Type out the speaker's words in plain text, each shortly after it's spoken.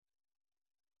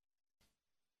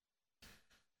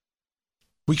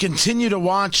We continue to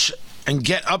watch and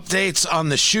get updates on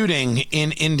the shooting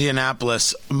in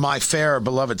Indianapolis, my fair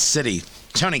beloved city.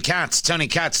 Tony Katz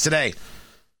today.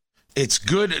 It's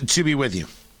good to be with you.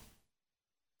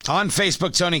 On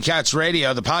Facebook, Tony Katz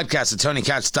Radio, the podcast at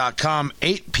TonyKatz.com.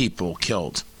 8 people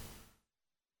killed.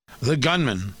 The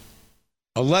gunman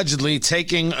allegedly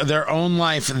taking their own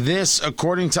life. This,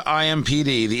 according to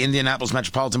IMPD, the Indianapolis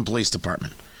Metropolitan Police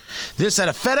Department. This at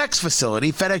a FedEx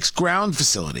facility, FedEx ground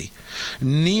facility,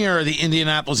 near the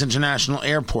Indianapolis International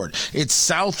Airport. It's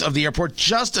south of the airport,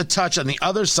 just a touch on the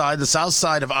other side, the south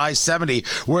side of I-70,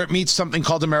 where it meets something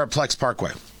called the Ameriplex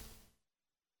Parkway.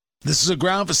 This is a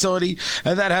ground facility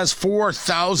that has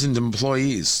 4,000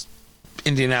 employees.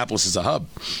 Indianapolis is a hub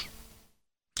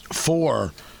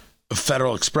for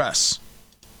Federal Express.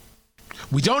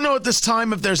 We don't know at this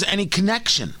time if there's any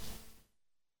connection.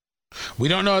 We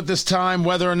don't know at this time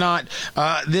whether or not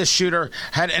this shooter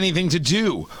had anything to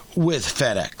do with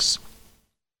FedEx.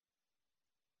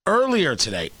 Earlier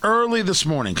today, early this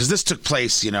morning, because this took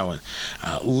place,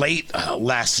 late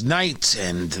last night,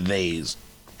 and they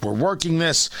were working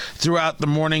this throughout the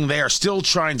morning. They are still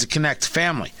trying to connect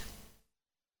family.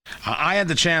 I had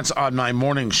the chance on my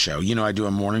morning show, I do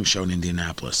a morning show in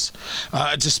Indianapolis,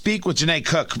 to speak with Janae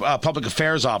Cook, public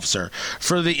affairs officer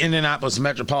for the Indianapolis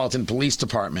Metropolitan Police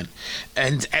Department,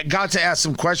 and got to ask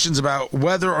some questions about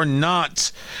whether or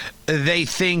not they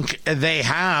think they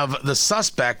have the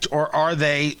suspect, or are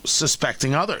they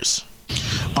suspecting others.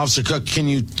 Officer Cook, can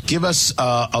you give us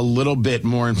a little bit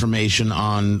more information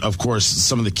on, of course,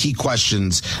 some of the key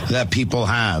questions that people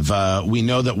have? We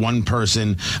know that one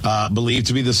person believed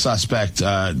to be the suspect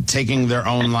taking their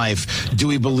own life. Do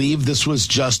we believe this was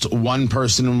just one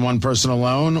person and one person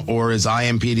alone, or is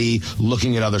IMPD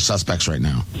looking at other suspects right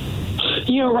now?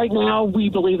 Right now we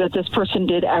believe that this person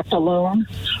did act alone.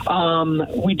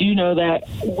 We do know that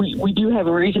we do have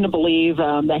a reason to believe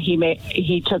that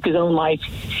he took his own life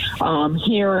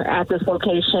here at this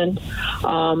location.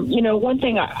 One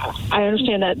thing I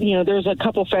understand that there's a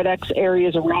couple FedEx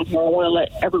areas around here. I want to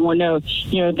let everyone know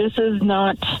this is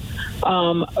not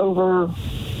over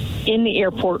in the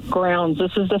airport grounds.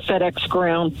 This is the FedEx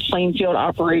ground, Plainfield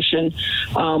operation,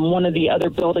 one of the other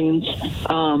buildings.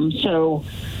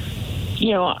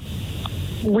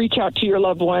 Reach out to your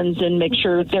loved ones and make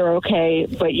sure they're okay.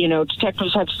 But,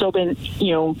 detectives have still been,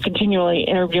 continually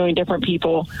interviewing different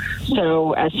people.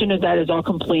 So as soon as that is all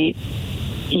complete,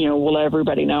 we'll let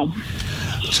everybody know.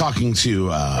 Talking to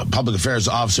Public Affairs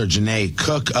Officer Janae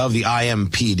Cook of the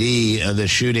IMPD, the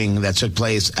shooting that took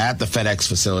place at the FedEx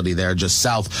facility there just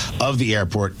south of the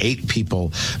airport, 8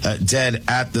 people dead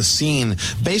at the scene.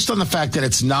 Based on the fact that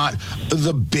it's not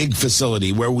the big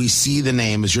facility where we see the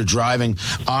name as you're driving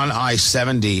on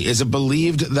I-70, is it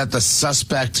believed that the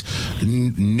suspect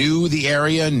knew the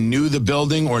area, knew the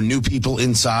building, or knew people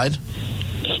inside?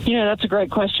 That's a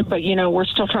great question, but, we're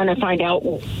still trying to find out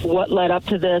what led up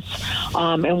to this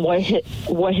and what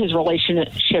his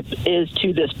relationship is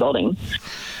to this building.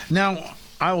 Now,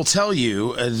 I will tell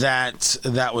you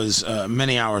that was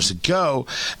many hours ago,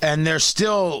 and they're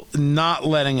still not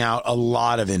letting out a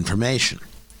lot of information.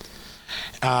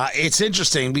 It's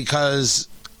interesting because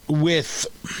how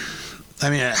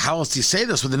else do you say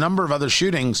this? With a number of other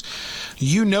shootings,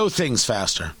 things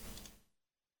faster.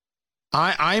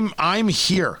 I'm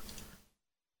here,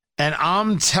 and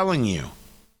I'm telling you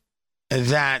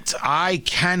that I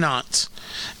cannot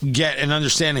get an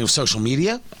understanding of social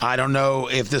media. I don't know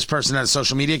if this person has a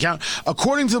social media account.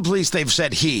 According to the police, they've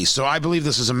said he, so I believe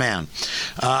this is a man.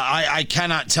 I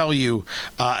cannot tell you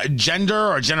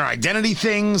gender or gender identity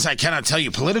things. I cannot tell you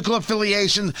political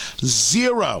affiliation.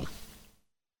 Zero.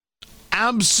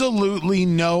 Absolutely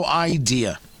no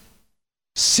idea.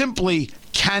 Simply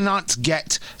cannot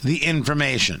get the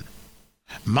information.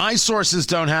 My sources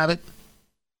don't have it.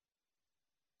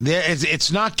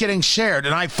 It's not getting shared,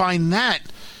 and I find that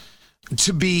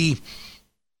to be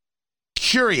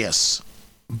curious,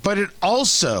 but it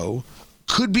also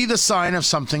could be the sign of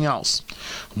something else.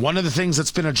 One of the things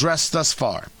that's been addressed thus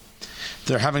far,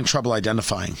 they're having trouble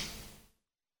identifying.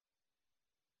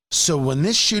 So when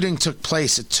this shooting took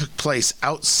place, it took place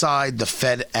outside the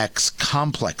FedEx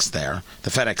complex there, the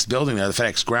FedEx building there, the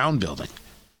FedEx ground building.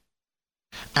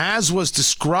 As was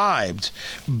described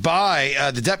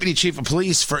by the Deputy Chief of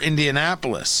Police for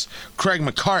Indianapolis, Craig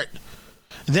McCart,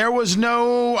 there was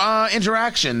no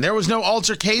interaction. There was no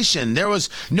altercation. There was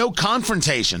no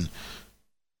confrontation.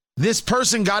 This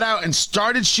person got out and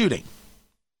started shooting.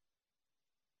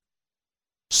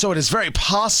 So it is very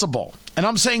possible, and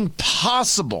I'm saying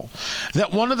possible,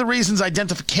 that one of the reasons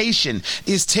identification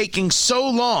is taking so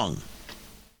long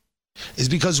is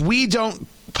because we don't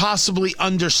possibly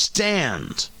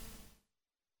understand.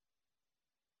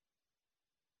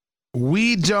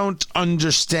 We don't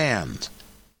understand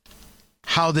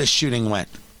how this shooting went.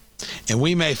 And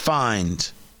we may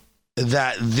find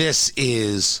that this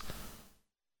is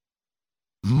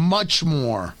much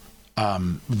more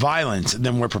violent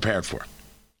than we're prepared for.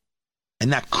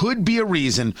 And that could be a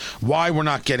reason why we're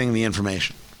not getting the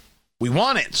information. We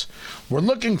want it. We're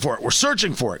looking for it. We're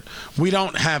searching for it. We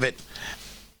don't have it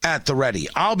at the ready.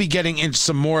 I'll be getting into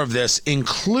some more of this,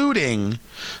 including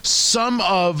some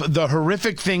of the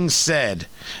horrific things said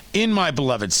in my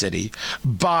beloved city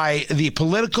by the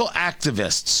political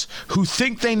activists who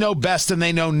think they know best and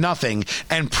they know nothing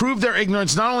and prove their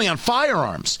ignorance not only on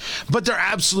firearms, but their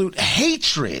absolute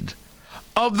hatred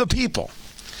of the people.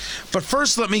 But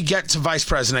first, let me get to Vice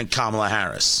President Kamala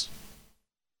Harris.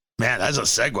 Man, that's a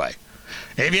segue.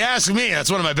 If you ask me,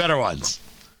 that's one of my better ones.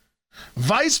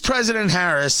 Vice President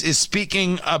Harris is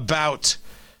speaking about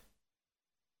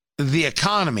the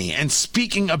economy and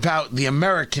speaking about the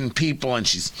American people, and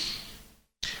she's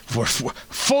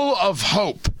full of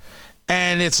hope.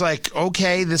 And it's like,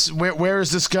 okay, where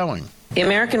is this going? The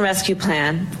American Rescue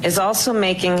Plan is also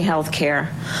making health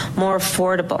care more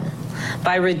affordable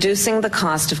by reducing the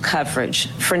cost of coverage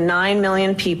for 9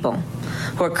 million people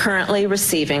who are currently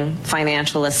receiving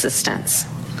financial assistance.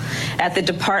 At the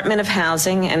Department of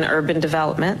Housing and Urban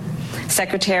Development,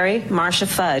 Secretary Marcia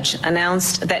Fudge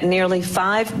announced that nearly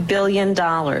 $5 billion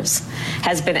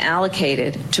has been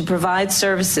allocated to provide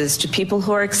services to people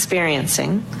who are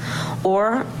experiencing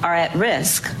or are at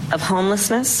risk of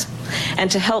homelessness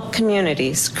and to help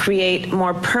communities create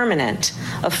more permanent,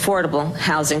 affordable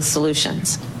housing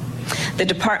solutions. The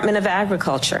Department of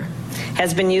Agriculture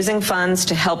has been using funds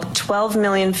to help 12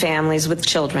 million families with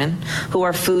children who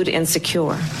are food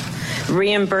insecure,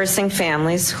 reimbursing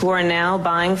families who are now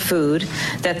buying food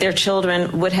that their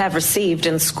children would have received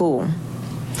in school.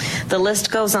 The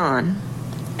list goes on,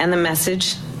 and the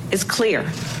message is clear.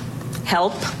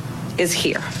 Help is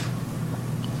here.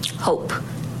 Hope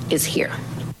is here.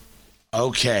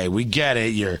 Okay, we get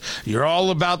it. You're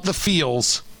all about the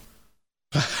feels.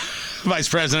 Vice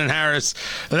President Harris,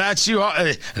 that's you.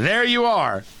 There you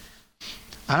are.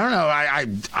 I don't know.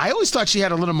 I always thought she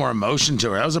had a little more emotion to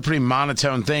her. That was a pretty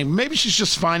monotone thing. Maybe she's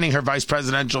just finding her vice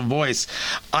presidential voice.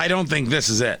 I don't think this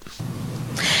is it.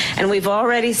 And we've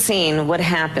already seen what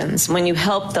happens when you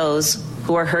help those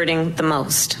who are hurting the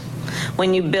most.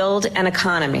 When you build an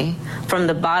economy from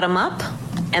the bottom up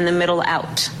and the middle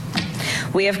out.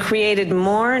 We have created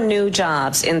more new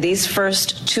jobs in these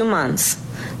first 2 months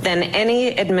than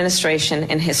any administration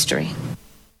in history.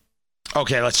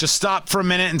 Okay, let's just stop for a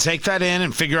minute and take that in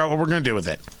and figure out what we're going to do with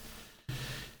it.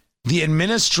 The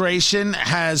administration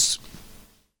has...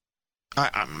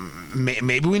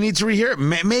 maybe we need to rehear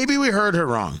it. Maybe we heard her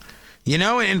wrong. You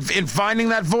know, in finding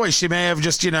that voice, she may have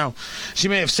just, she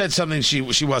may have said something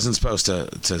she wasn't supposed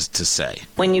to say.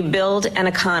 When you build an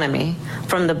economy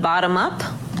from the bottom up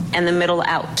and the middle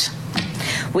out,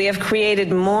 we have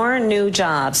created more new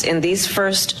jobs in these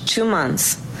first 2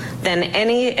 months than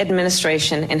any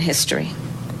administration in history.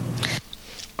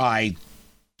 I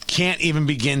can't even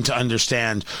begin to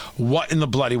understand what in the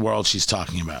bloody world she's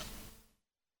talking about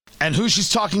and who she's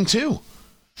talking to.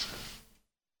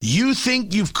 You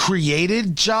think you've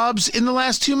created jobs in the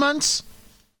last 2 months?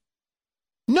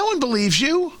 No one believes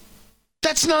you.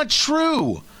 That's not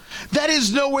true. That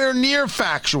is nowhere near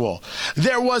factual.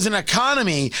 There was an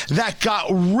economy that got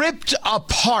ripped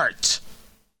apart.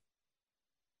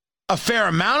 A fair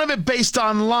amount of it based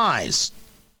on lies.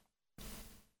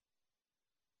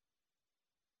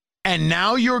 And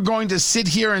now you're going to sit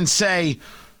here and say,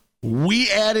 we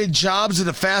added jobs at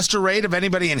a faster rate of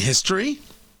anybody in history?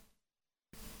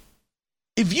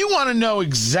 If you want to know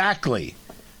exactly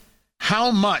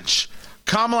how much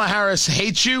Kamala Harris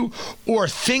hates you or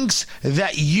thinks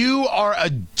that you are a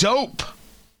dope,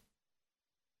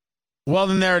 well,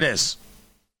 then there it is.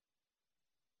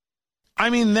 I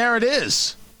mean, there it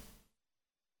is.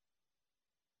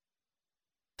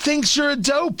 Thinks you're a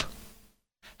dope.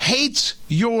 Hates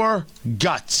your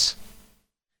guts.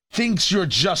 Thinks you're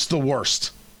just the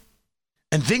worst.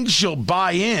 And thinks you'll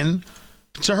buy in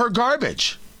to her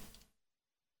garbage.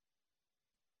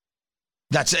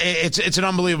 It's an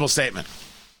unbelievable statement.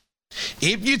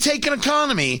 If you take an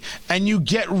economy and you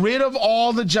get rid of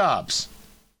all the jobs,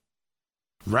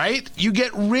 right? You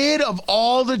get rid of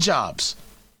all the jobs.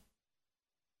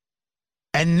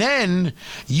 And then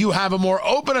you have a more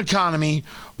open economy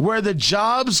where the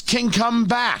jobs can come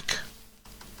back.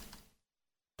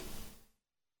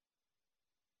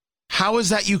 How is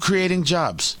that you creating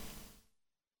jobs?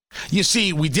 You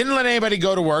see, we didn't let anybody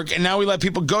go to work, and now we let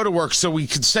people go to work so we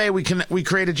could say we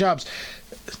created jobs.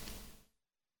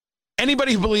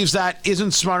 Anybody who believes that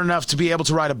isn't smart enough to be able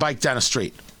to ride a bike down a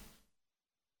street.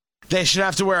 They should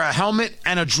have to wear a helmet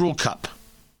and a drool cup.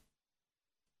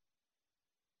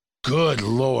 Good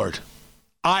Lord.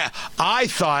 I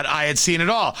thought I had seen it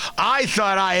all. I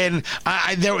thought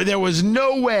there was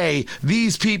no way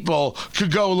these people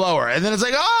could go lower. And then it's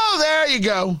like, oh, there you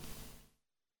go.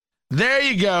 There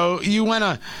you go. You went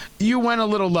a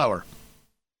little lower.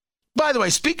 By the way,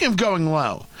 speaking of going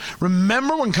low,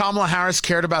 remember when Kamala Harris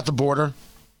cared about the border?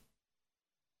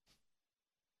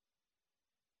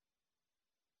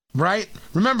 Right?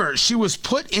 Remember, she was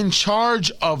put in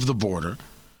charge of the border.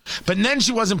 But then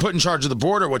she wasn't put in charge of the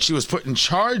border. What she was put in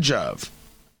charge of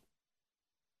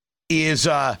is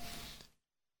what's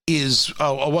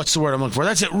the word I'm looking for?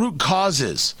 That's it, root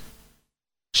causes.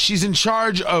 She's in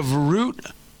charge of root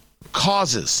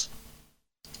causes.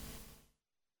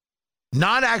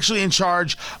 Not actually in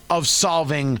charge of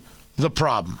solving the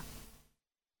problem.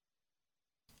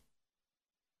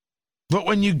 But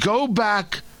when you go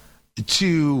back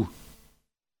to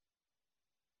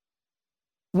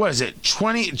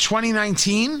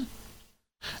 2019?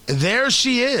 There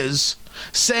she is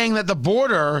saying that the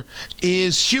border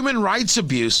is human rights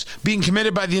abuse being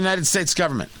committed by the United States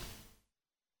government.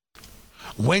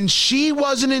 When she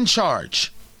wasn't in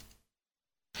charge,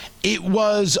 it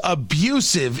was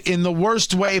abusive in the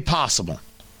worst way possible.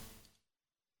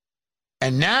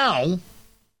 And now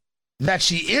that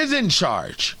she is in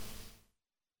charge,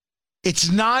 it's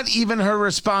not even her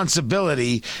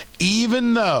responsibility,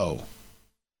 even though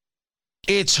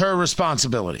it's her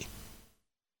responsibility.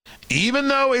 Even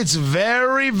though it's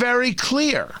very, very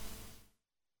clear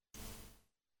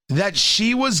that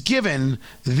she was given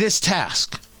this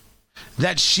task,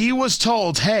 that she was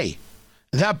told, hey,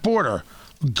 that border,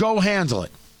 go handle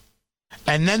it.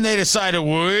 And then they decided,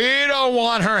 we don't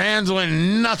want her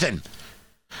handling nothing.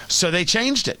 So they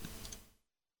changed it.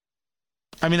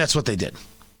 I mean, that's what they did.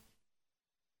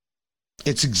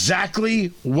 It's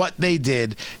exactly what they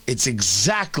did. It's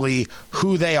exactly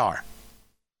who they are.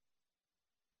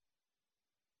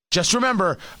 Just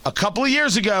remember, a couple of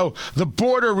years ago, the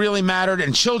border really mattered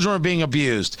and children were being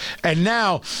abused. And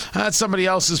now, that's somebody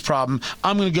else's problem.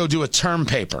 I'm going to go do a term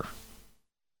paper.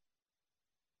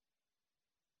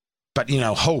 But,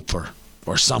 hope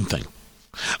or something.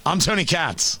 I'm Tony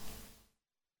Katz.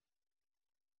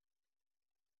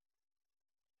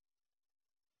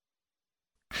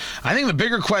 I think the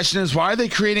bigger question is, why are they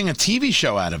creating a TV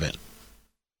show out of it?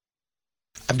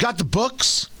 I've got the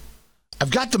books.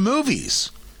 I've got the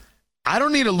movies. I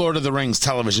don't need a Lord of the Rings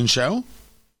television show.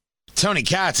 Tony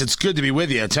Katz, it's good to be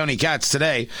with you. Tony Katz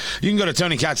today. You can go to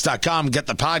TonyKatz.com, get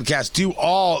the podcast, do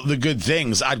all the good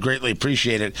things. I'd greatly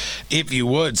appreciate it if you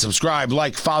would. Subscribe,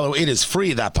 like, follow. It is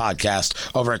free, that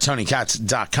podcast, over at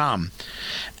TonyKatz.com.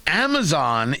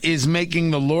 Amazon is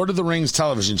making the Lord of the Rings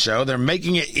television show. They're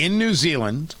making it in New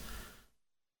Zealand.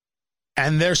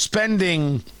 And they're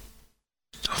spending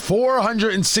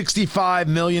 $465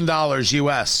 million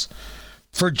US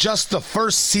for just the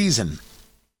first season.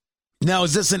 Now,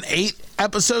 is this an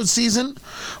 8-episode season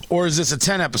or is this a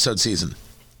 10-episode season?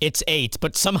 It's 8,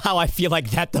 but somehow I feel like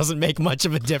that doesn't make much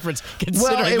of a difference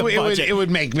considering the budget. It would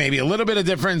make maybe a little bit of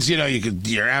difference. You're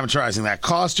amortizing that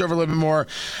cost over a little bit more.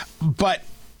 But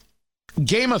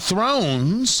Game of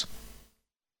Thrones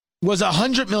was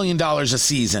 $100 million a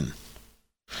season.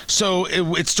 So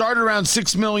it started around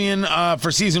 $6 million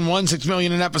for season 1, $6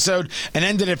 million an episode, and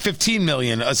ended at $15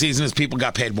 million a season as people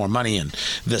got paid more money and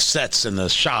the sets and the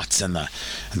shots and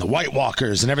the White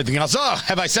Walkers and everything else. Oh,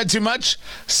 have I said too much?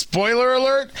 Spoiler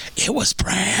alert, it was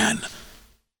Bran.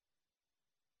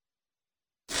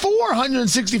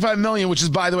 $465 million, which is,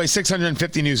 by the way,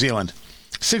 $650 New Zealand.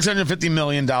 $650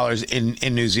 million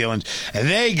in New Zealand. And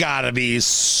they got to be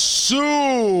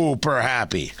super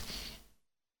happy.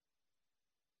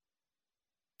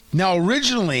 Now,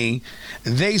 originally,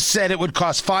 they said it would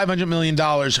cost $500 million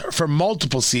for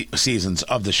multiple seasons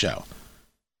of the show.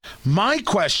 My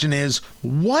question is,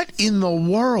 what in the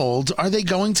world are they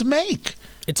going to make?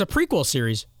 It's a prequel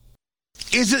series.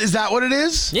 Is that what it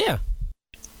is? Yeah.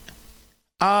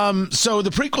 So the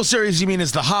prequel series, you mean,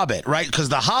 is The Hobbit, right? Because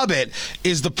The Hobbit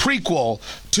is the prequel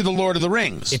to The Lord of the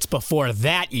Rings. It's before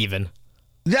that, even.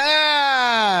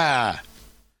 Yeah.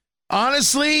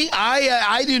 Honestly,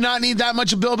 I do not need that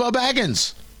much of Bilbo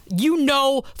Baggins.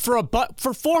 For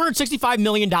 $465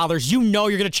 million,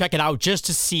 you're going to check it out just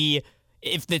to see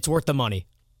if it's worth the money.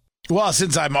 Well,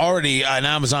 since I'm already an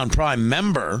Amazon Prime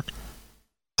member,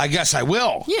 I guess I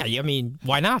will. Yeah, I mean,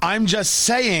 why not? I'm just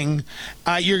saying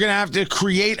you're going to have to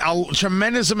create a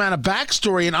tremendous amount of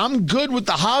backstory, and I'm good with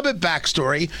the Hobbit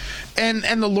backstory and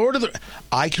the Lord of the...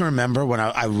 I can remember when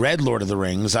I read Lord of the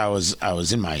Rings, I was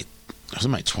in my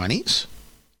 20s.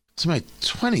 It's my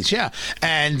 20s, yeah.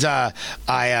 And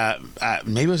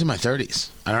maybe it was in my 30s.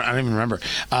 I don't even remember.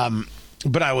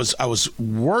 But I was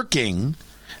working,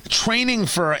 training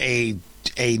for a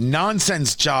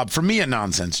nonsense job. For me, a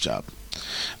nonsense job.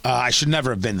 I should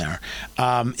never have been there.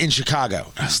 In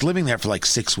Chicago. I was living there for like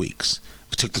 6 weeks.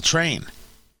 I took the train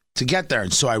to get there.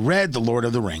 And so I read The Lord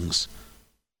of the Rings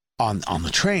on the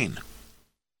train.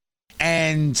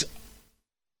 And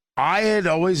I had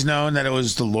always known that it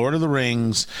was the Lord of the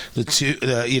Rings,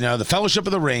 the Fellowship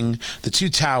of the Ring, the Two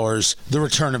Towers, the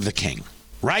Return of the King,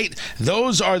 right?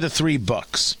 Those are the 3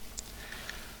 books.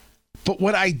 But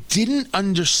what I didn't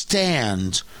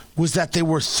understand was that there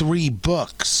were 3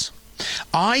 books.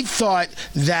 I thought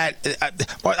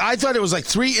it was like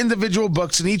 3 individual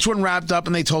books and each one wrapped up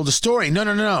and they told a story.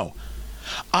 No.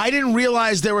 I didn't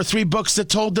realize there were 3 books that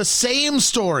told the same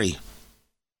story.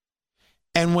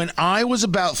 And when I was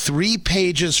about 3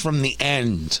 pages from the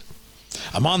end,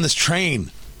 I'm on this train.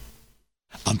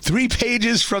 I'm 3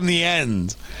 pages from the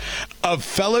end of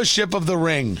Fellowship of the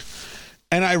Ring.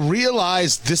 And I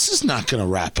realized this is not going to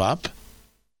wrap up.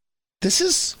 This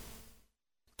is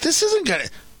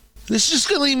just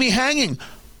going to leave me hanging.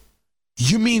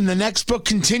 You mean the next book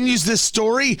continues this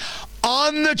story?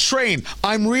 On the train,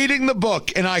 I'm reading the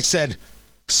book, and I said,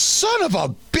 son of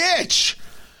a bitch.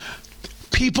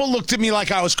 People looked at me like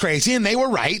I was crazy, and they were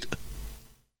right.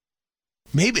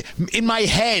 Maybe in my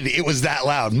head it was that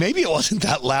loud. Maybe it wasn't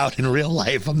that loud in real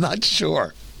life. I'm not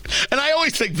sure. And I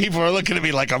always think people are looking at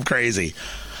me like I'm crazy.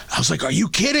 I was like, are you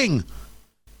kidding?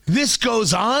 This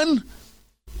goes on?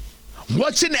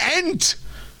 What's an end?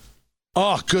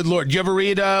 Oh, good Lord. You ever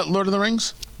read Lord of the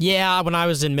Rings? Yeah, when I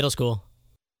was in middle school.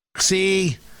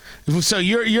 See? So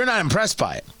you're not impressed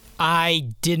by it? I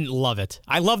didn't love it.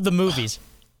 I love the movies.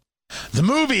 The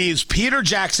movies, Peter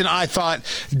Jackson, I thought,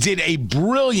 did a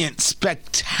brilliant,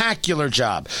 spectacular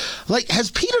job. Like,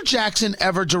 has Peter Jackson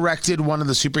ever directed one of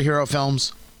the superhero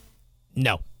films?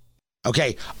 No.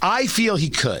 Okay, I feel he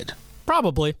could.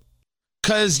 Probably.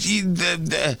 Because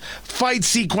the fight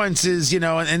sequences,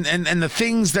 and the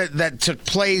things that took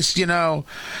place, the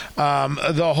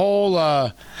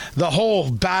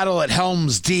whole battle at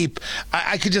Helm's Deep,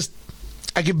 I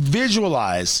could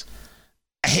visualize,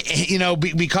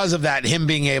 because of that, him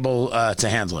being able to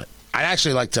handle it. I'd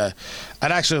actually like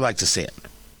to see it.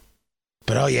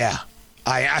 But oh yeah,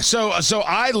 so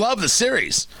I love the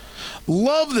series.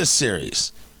 Love this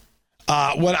series.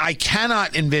 What I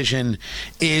cannot envision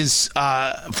is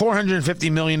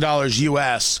 $450 million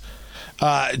US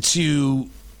to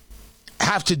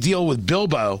have to deal with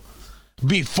Bilbo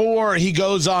before he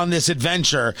goes on this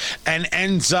adventure and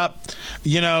ends up,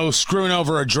 screwing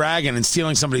over a dragon and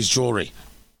stealing somebody's jewelry.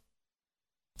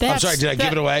 I'm sorry, did I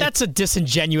give it away? That's a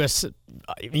disingenuous, No,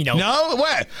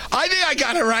 what? I think I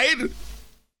got it right.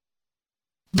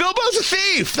 Bilbo's a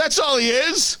thief. That's all he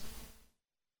is.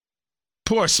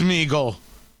 Poor Smeagol.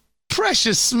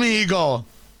 Precious Smeagol.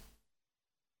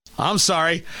 I'm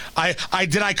sorry. I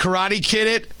did I Karate Kid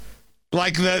it?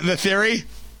 Like the theory?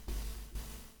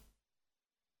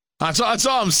 That's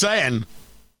all I'm saying.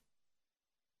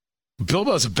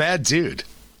 Bilbo's a bad dude.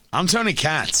 I'm Tony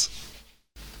Katz.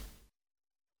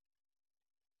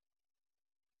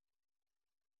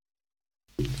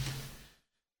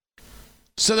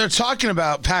 So they're talking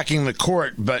about packing the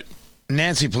court, but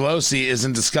Nancy Pelosi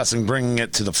isn't discussing bringing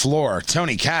it to the floor.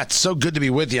 Tony Katz, so good to be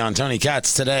with you on Tony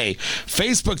Katz today.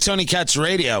 Facebook, Tony Katz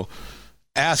Radio.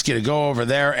 Ask you to go over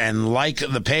there and like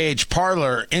the page.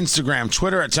 Parler, Instagram,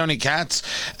 Twitter at Tony Katz.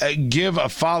 Give a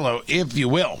follow if you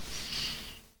will.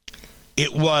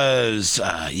 It was,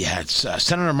 you had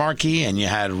Senator Markey and you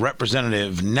had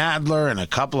Representative Nadler and a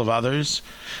couple of others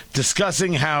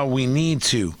discussing how we need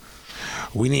to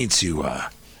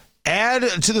add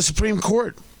to the Supreme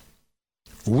Court.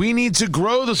 We need to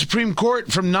grow the Supreme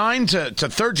Court from 9 to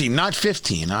 13, not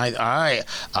 15. I'd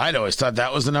always thought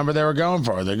that was the number they were going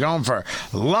for. They're going for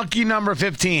lucky number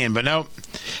 15, but no,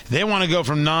 they want to go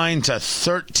from 9 to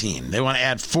 13. They want to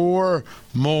add 4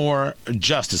 more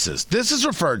justices. This is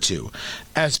referred to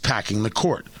as packing the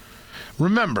court.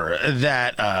 Remember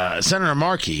that Senator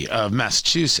Markey of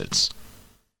Massachusetts,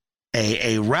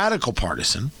 a radical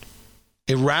partisan,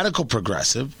 a radical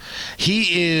progressive.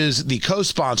 He is the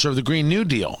co-sponsor of the Green New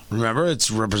Deal. Remember,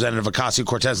 it's Representative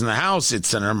Ocasio-Cortez in the House. It's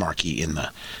Senator Markey in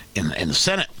the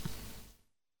Senate.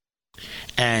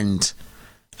 And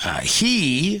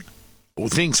he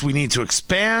thinks we need to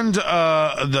expand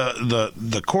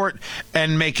the court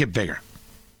and make it bigger.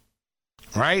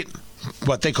 Right?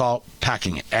 What they call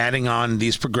packing it, adding on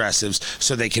these progressives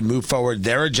so they can move forward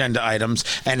their agenda items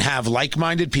and have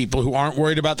like-minded people who aren't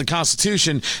worried about the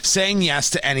Constitution saying yes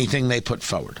to anything they put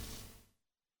forward.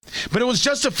 But it was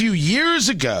just a few years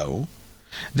ago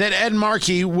that Ed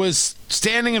Markey was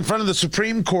standing in front of the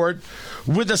Supreme Court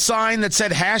with a sign that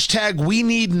said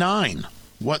 #WeNeedNine.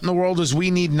 What in the world is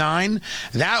We Need 9?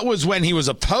 That was when he was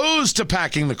opposed to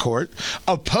packing the court,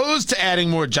 opposed to adding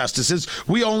more justices.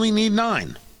 We only need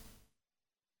 9.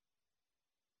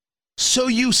 So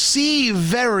you see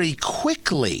very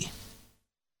quickly,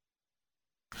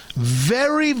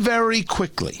 very, very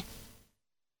quickly,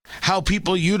 how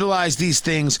people utilize these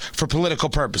things for political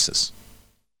purposes.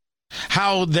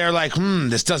 How they're like,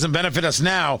 this doesn't benefit us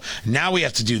now. Now we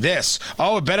have to do this.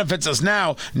 Oh, it benefits us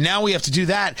now. Now we have to do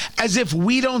that. As if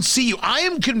we don't see you. I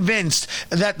am convinced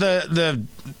that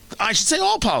I should say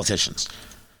all politicians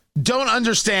don't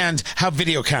understand how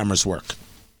video cameras work.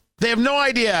 They have no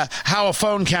idea how a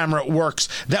phone camera works,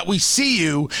 that we see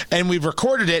you and we've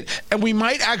recorded it and we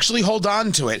might actually hold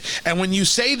on to it. And when you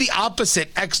say the opposite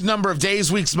X number of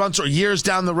days, weeks, months, or years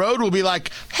down the road, we'll be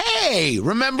like, hey,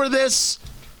 remember this?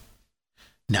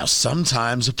 Now,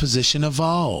 sometimes a position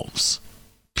evolves.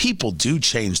 People do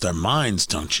change their minds,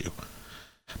 don't you?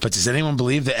 But does anyone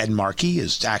believe that Ed Markey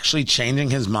is actually changing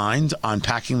his mind on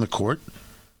packing the court?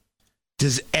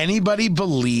 Does anybody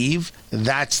believe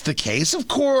that's the case? Of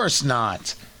course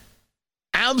not.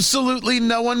 Absolutely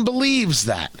no one believes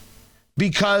that,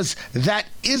 because that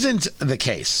isn't the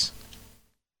case.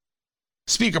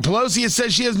 Speaker Pelosi has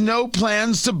said she has no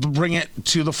plans to bring it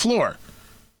to the floor.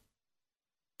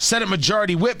 Senate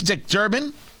Majority Whip Dick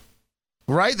Durbin,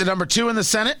 right, the number 2 in the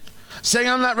Senate, saying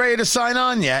I'm not ready to sign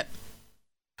on yet.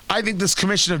 I think this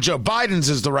commission of Joe Biden's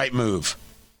is the right move.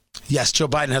 Yes, Joe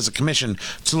Biden has a commission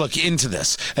to look into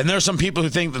this. And there are some people who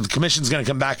think that the commission's going to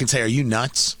come back and say, are you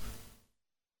nuts?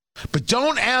 But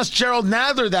don't ask Gerald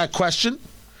Nadler that question.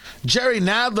 Jerry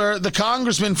Nadler, the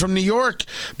congressman from New York,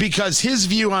 because his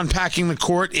view on packing the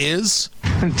court is...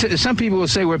 Some people will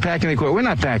say we're packing the court. We're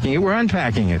not packing it. We're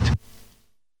unpacking it.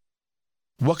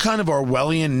 What kind of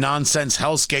Orwellian nonsense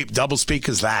hellscape doublespeak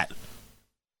is that?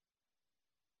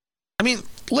 I mean,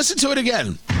 listen to it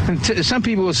again. Some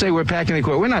people will say we're packing the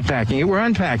court. We're not packing it. We're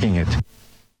unpacking it.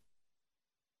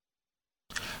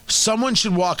 Someone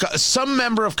should some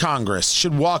member of Congress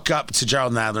should walk up to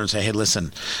Gerald Nadler and say, hey,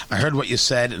 listen, I heard what you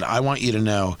said, and I want you to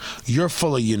know you're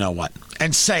full of you-know-what.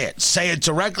 And say it. Say it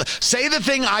directly. Say the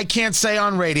thing I can't say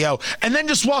on radio, and then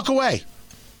just walk away.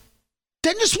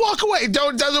 Then just walk away.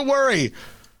 Doesn't worry.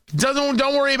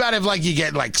 Don't worry about if you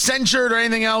get censured or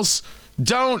anything else.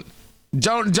 Don't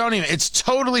even. It's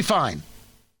totally fine.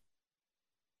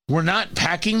 We're not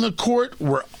packing the court.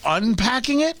 We're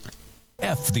unpacking it.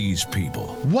 F these people.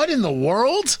 What in the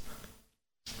world?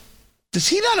 Does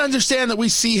he not understand that we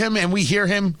see him and we hear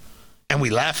him and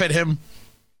we laugh at him?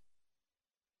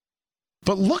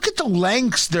 But look at the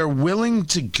lengths they're willing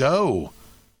to go.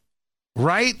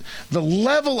 Right? The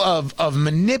level of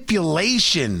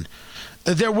manipulation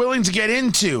they're willing to get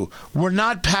into. We're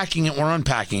not packing it, we're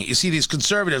unpacking it. You see, these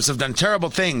conservatives have done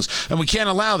terrible things, and we can't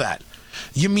allow that.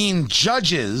 You mean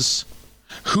judges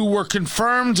who were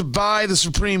confirmed by the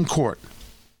Supreme Court?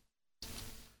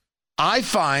 I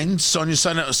find Sonia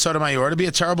Sotomayor to be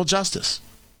a terrible justice.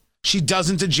 She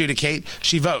doesn't adjudicate,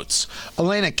 she votes.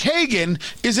 Elena Kagan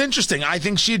is interesting. I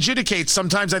think she adjudicates.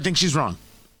 Sometimes I think she's wrong.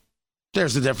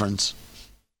 There's the difference.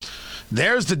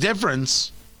 There's the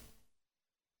difference.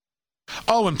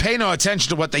 Oh, and pay no attention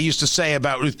to what they used to say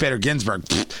about Ruth Bader Ginsburg.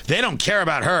 They don't care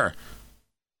about her.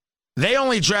 They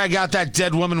only drag out that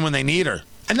dead woman when they need her.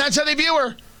 And that's how they view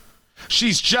her.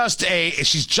 She's just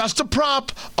a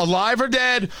prop, alive or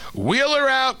dead. Wheel her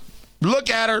out, look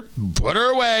at her, put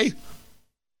her away.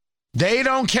 They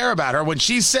don't care about her. When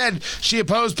she said she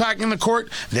opposed packing the court,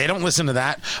 they don't listen to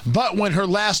that. But when her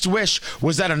last wish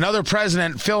was that another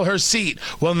president fill her seat,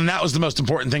 well, then that was the most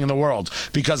important thing in the world.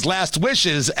 Because last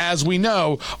wishes, as we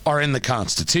know, are in the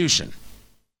Constitution.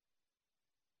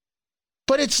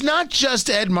 But it's not just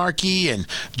Ed Markey and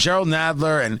Gerald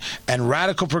Nadler and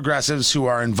radical progressives who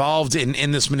are involved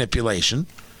in this manipulation.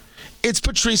 It's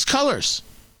Patrisse Cullors.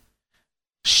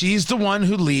 She's the one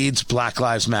who leads Black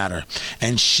Lives Matter.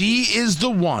 And she is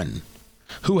the one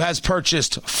who has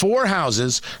purchased 4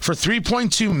 houses for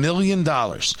 $3.2 million,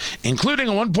 including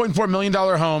a $1.4 million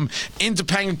home in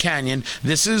Topanga Canyon.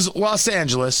 This is Los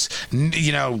Angeles.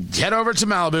 Head over to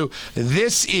Malibu.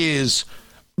 This is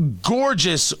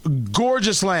gorgeous,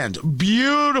 gorgeous land.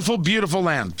 Beautiful, beautiful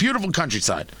land. Beautiful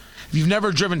countryside. If you've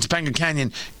never driven Topanga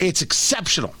Canyon, it's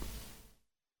exceptional.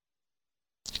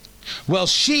 Well,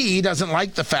 she doesn't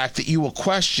like the fact that you will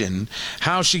question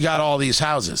how she got all these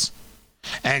houses.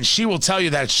 And she will tell you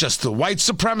that it's just the white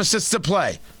supremacists at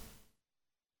play.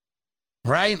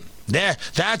 Right? There,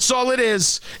 that's all it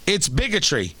is. It's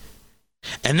bigotry.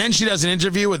 And then she does an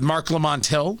interview with Mark Lamont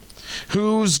Hill,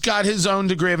 who's got his own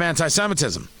degree of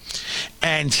anti-Semitism.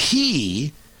 And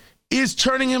he is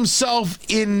turning himself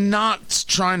in knots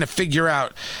trying to figure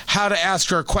out how to ask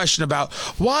her a question about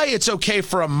why it's okay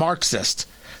for a Marxist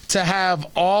to have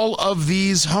all of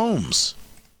these homes.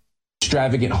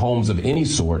 Extravagant homes of any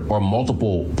sort or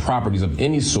multiple properties of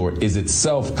any sort is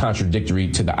itself contradictory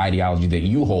to the ideology that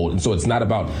you hold. And so it's not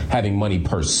about having money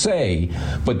per se,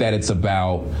 but that it's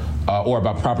about, or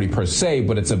about property per se,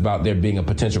 but it's about there being a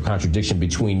potential contradiction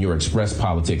between your expressed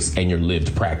politics and your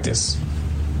lived practice.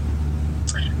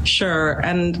 Sure.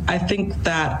 And I think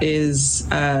that is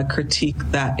a critique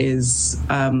that is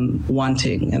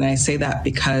wanting. And I say that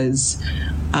because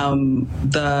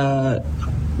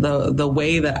the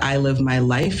way that I live my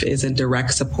life is in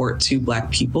direct support to Black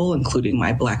people, including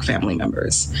my Black family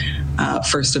members,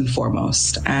 first and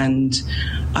foremost. And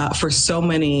for so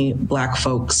many Black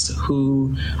folks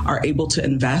who are able to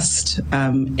invest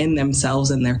in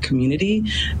themselves and their community,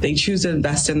 they choose to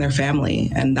invest in their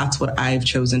family. And that's what I've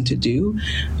chosen to do.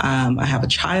 I have a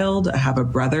child, I have a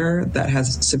brother that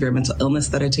has severe mental illness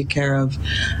that I take care of.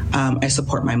 I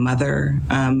support my mother,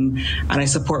 and I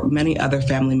support many other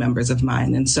family members of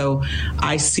mine. And so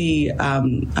I see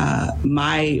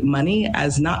my money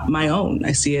as not my own.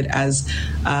 I see it as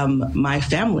my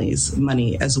family's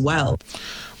money as well.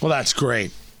 Well, that's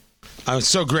great. It's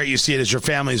so great you see it as your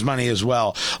family's money as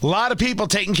well. A lot of people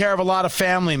taking care of a lot of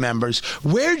family members.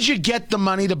 Where'd you get the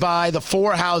money to buy the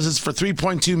 4 houses for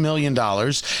 $3.2 million?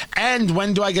 And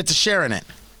when do I get to share in it?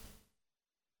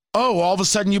 Oh, all of a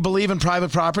sudden you believe in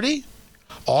private property?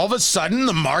 All of a sudden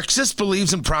the Marxist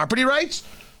believes in property rights?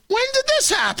 When did this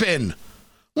happen?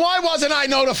 Why wasn't I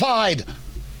notified?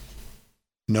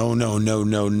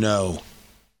 No.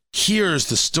 Here's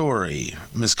the story,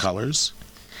 Ms. Colors.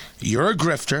 You're a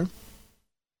grifter.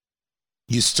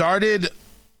 You started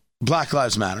Black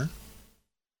Lives Matter.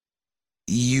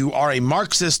 You are a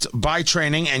Marxist by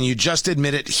training, and you just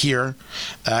admit it here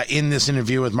in this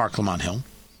interview with Mark Lamont Hill.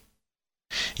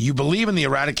 You believe in the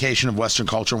eradication of Western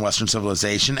culture and Western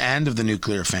civilization and of the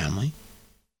nuclear family.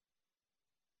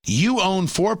 You own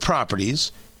 4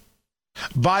 properties.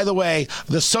 By the way,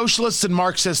 the socialists and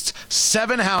Marxists,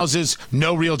 7 houses,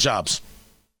 no real jobs.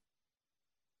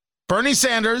 Bernie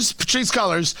Sanders, Patrisse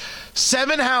Cullors,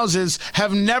 7 houses,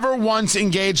 have never once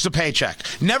engaged a paycheck.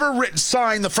 Never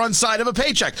signed the front side of a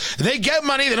paycheck. They get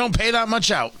money, they don't pay that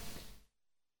much out.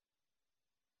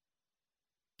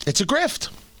 It's a grift.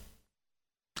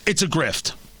 It's a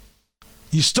grift.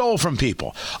 You stole from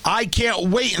people. I can't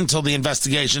wait until the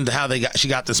investigation to how she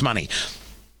got this money.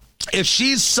 If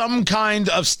she's some kind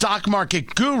of stock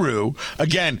market guru,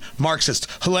 again, Marxist,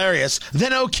 hilarious,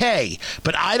 then okay.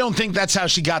 But I don't think that's how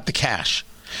she got the cash.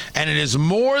 And it is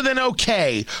more than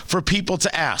okay for people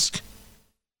to ask.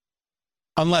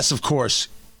 Unless, of course,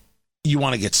 you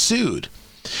want to get sued.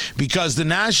 Because the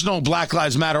National Black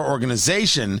Lives Matter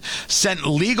organization sent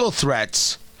legal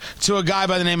threats to a guy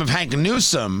by the name of Hank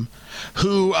Newsom,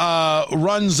 who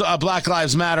runs Black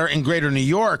Lives Matter in Greater New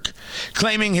York,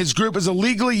 claiming his group is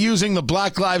illegally using the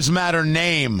Black Lives Matter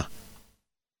name.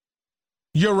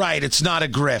 You're right. It's not a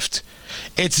grift.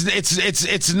 It's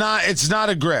not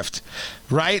a grift,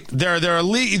 right?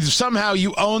 They're somehow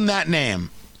you own that name.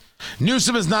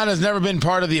 Newsom has never been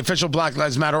part of the official Black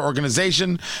Lives Matter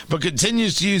organization, but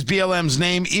continues to use BLM's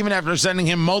name even after sending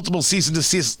him multiple cease and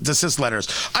desist letters.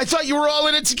 I thought you were all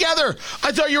in it together.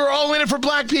 I thought you were all in it for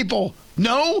black people.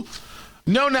 No.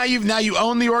 Now you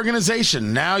own the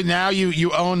organization. Now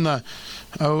you own the.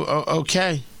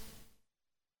 Okay.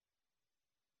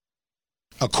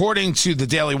 According to the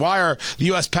Daily Wire, the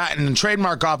U.S. Patent and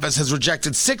Trademark Office has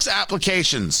rejected 6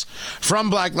 applications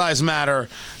from Black Lives Matter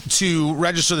to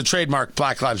register the trademark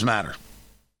Black Lives Matter.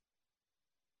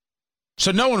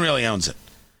 So no one really owns it.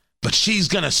 But she's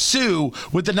going to sue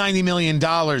with the $90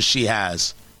 million she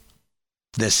has.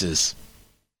 This is...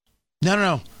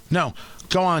 No.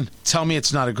 Go on. Tell me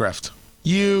it's not a grift.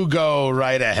 You go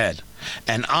right ahead.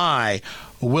 And I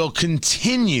will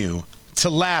continue to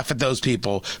laugh at those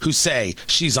people who say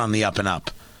she's on the up and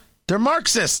up. They're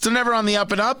Marxists. They're never on the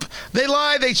up and up. They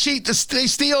lie, they cheat, they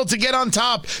steal to get on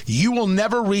top. You will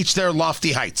never reach their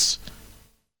lofty heights.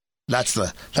 That's the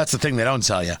thing they don't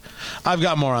tell you. I've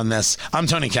got more on this. I'm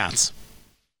Tony Katz.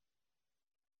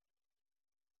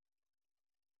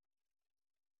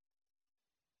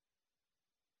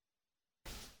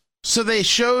 So they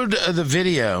showed the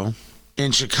video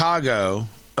in Chicago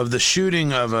of the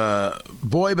shooting of a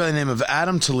boy by the name of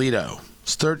Adam Toledo.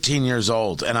 He's 13 years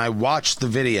old, and I watched the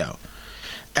video.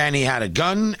 And he had a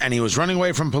gun, and he was running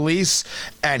away from police,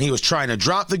 and he was trying to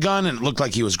drop the gun, and it looked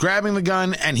like he was grabbing the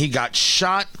gun, and he got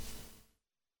shot.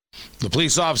 The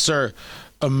police officer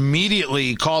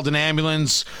immediately called an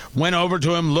ambulance, went over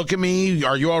to him, "Look at me,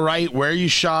 are you all right? Where are you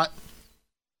shot?"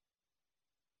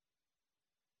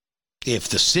 If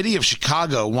the city of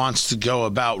Chicago wants to go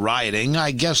about rioting,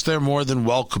 I guess they're more than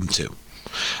welcome to.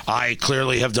 I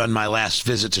clearly have done my last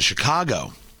visit to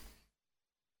Chicago.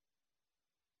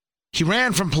 He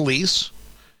ran from police.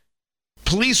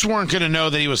 Police weren't going to know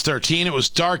that he was 13. It was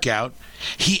dark out.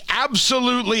 He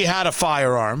absolutely had a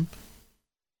firearm.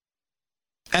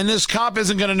 And this cop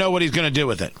isn't going to know what he's going to do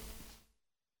with it.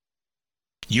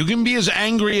 You can be as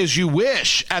angry as you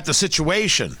wish at the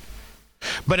situation.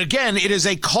 But again, it is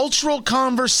a cultural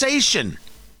conversation.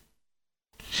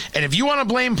 And if you want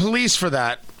to blame police for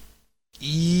that,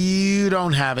 you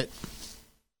don't have it.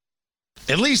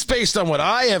 At least based on what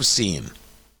I have seen.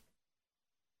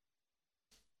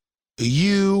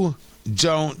 You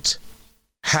don't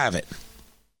have it.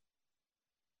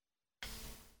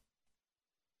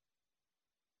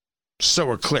 So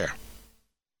we're clear.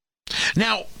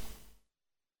 Now,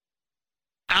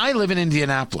 I live in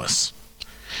Indianapolis,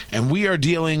 and we are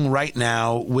dealing right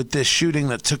now with this shooting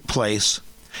that took place.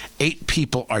 8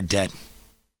 people are dead.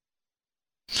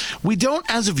 We don't,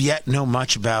 as of yet, know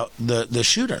much about the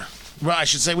shooter. Well, I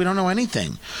should say we don't know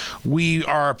anything. We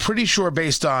are pretty sure,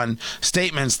 based on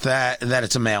statements, that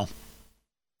it's a male.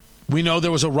 We know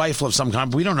there was a rifle of some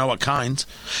kind, but we don't know what kind.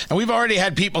 And we've already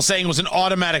had people saying it was an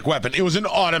automatic weapon. It was an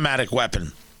automatic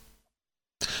weapon.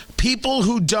 People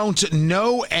who don't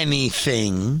know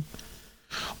anything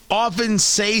often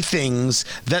say things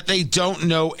that they don't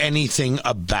know anything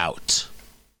about.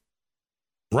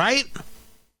 Right?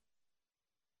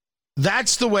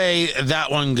 That's the way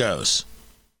that one goes.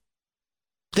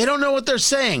 They don't know what they're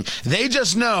saying. They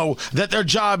just know that their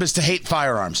job is to hate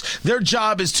firearms. Their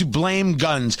job is to blame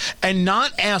guns and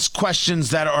not ask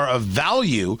questions that are of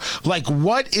value, like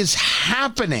what is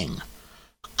happening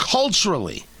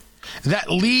culturally that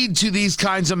lead to these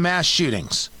kinds of mass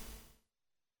shootings.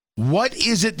 What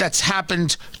is it that's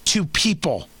happened to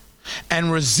people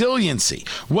and resiliency?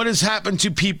 What has happened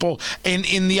to people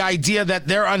in the idea that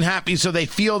they're unhappy, so they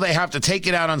feel they have to take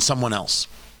it out on someone else?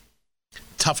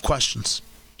 Tough questions.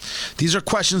 These are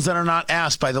questions that are not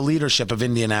asked by the leadership of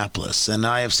Indianapolis. And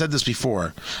I have said this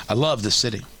before. I love this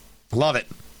city. Love it.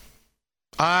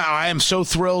 I am so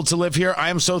thrilled to live here. I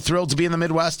am so thrilled to be in the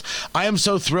Midwest. I am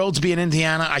so thrilled to be in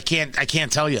Indiana. I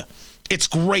can't tell you. It's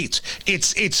great.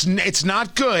 It's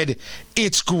not good.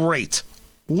 It's great.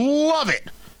 Love it.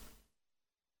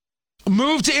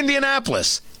 Move to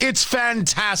Indianapolis. It's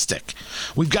fantastic.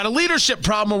 We've got a leadership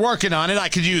problem. We're working on it. I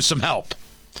could use some help.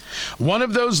 One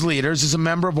of those leaders is a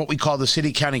member of what we call the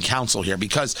City County Council here,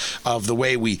 because of the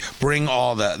way we bring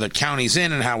all the counties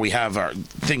in and how we have our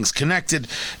things connected.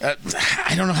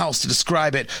 I don't know how else to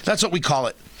describe it. That's what we call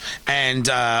it. And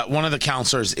one of the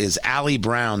counselors is Allie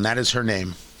Brown. That is her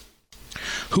name.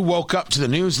 Who woke up to the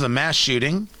news of the mass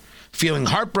shooting feeling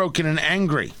heartbroken and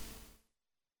angry.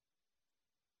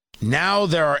 Now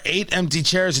there are 8 empty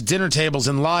chairs at dinner tables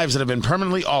and lives that have been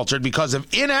permanently altered because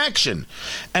of inaction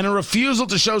and a refusal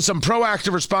to show some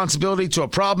proactive responsibility to a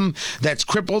problem that's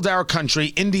crippled our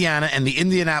country, Indiana, and the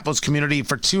Indianapolis community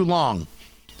for too long.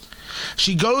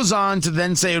 She goes on to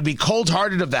then say it would be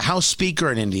cold-hearted of the House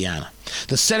Speaker in Indiana,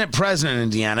 the Senate President in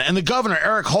Indiana, and the Governor,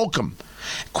 Eric Holcomb.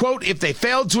 Quote, if they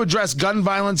failed to address gun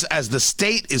violence as the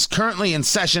state is currently in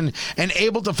session and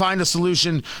able to find a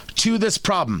solution to this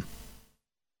problem.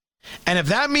 And if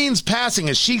that means passing,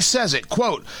 as she says it,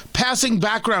 quote, passing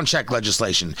background check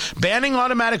legislation, banning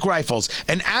automatic rifles,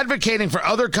 and advocating for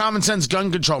other common sense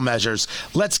gun control measures,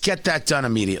 let's get that done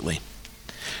immediately.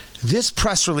 This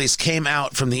press release came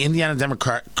out from the Indiana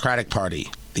Democratic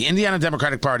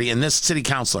Party, and this city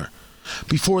councilor,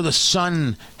 before the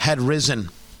sun had risen.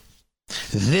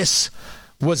 This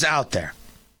was out there.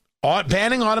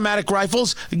 Banning automatic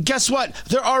rifles, guess what?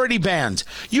 They're already banned.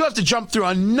 You have to jump through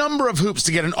a number of hoops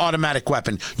to get an automatic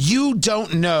weapon. You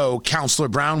don't know, Counselor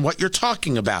Brown, what you're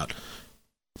talking about.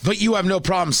 But you have no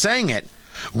problem saying it.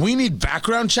 We need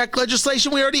background check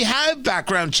legislation. We already have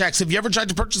background checks. Have you ever tried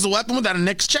to purchase a weapon without a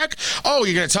NICS check? Oh,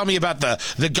 you're going to tell me about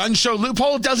the gun show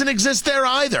loophole? It doesn't exist there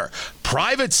either.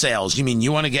 Private sales. You mean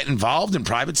you want to get involved in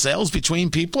private sales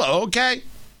between people? Okay.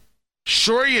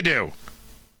 Sure you do.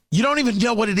 You don't even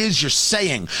know what it is you're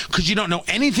saying because you don't know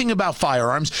anything about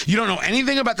firearms. You don't know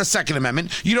anything about the Second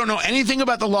Amendment. You don't know anything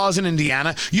about the laws in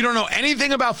Indiana. You don't know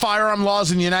anything about firearm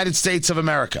laws in the United States of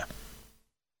America.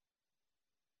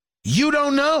 You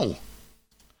don't know.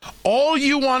 All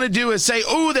you want to do is say,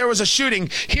 oh, there was a shooting.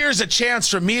 Here's a chance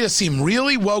for me to seem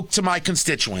really woke to my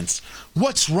constituents.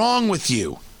 What's wrong with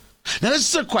you? Now, this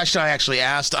is a question I actually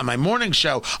asked on my morning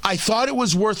show. I thought it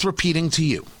was worth repeating to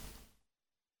you.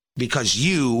 Because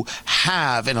you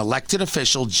have an elected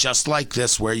official just like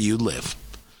this where you live.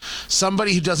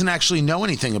 Somebody who doesn't actually know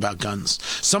anything about guns.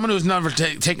 Someone who's never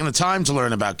taken the time to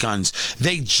learn about guns.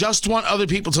 They just want other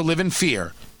people to live in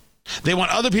fear. They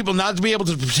want other people not to be able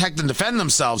to protect and defend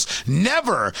themselves.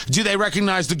 Never do they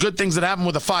recognize the good things that happen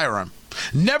with a firearm.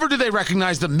 Never do they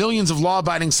recognize the millions of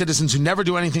law-abiding citizens who never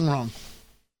do anything wrong.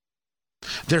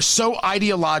 They're so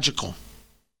ideological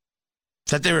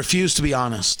that they refuse to be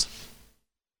honest.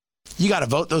 You got to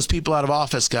vote those people out of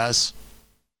office, guys.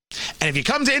 And if you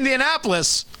come to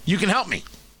Indianapolis, you can help me.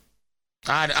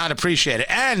 I'd appreciate it.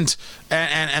 And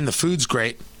the food's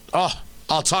great. Oh,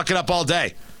 I'll talk it up all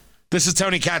day. This is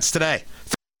Tony Katz Today.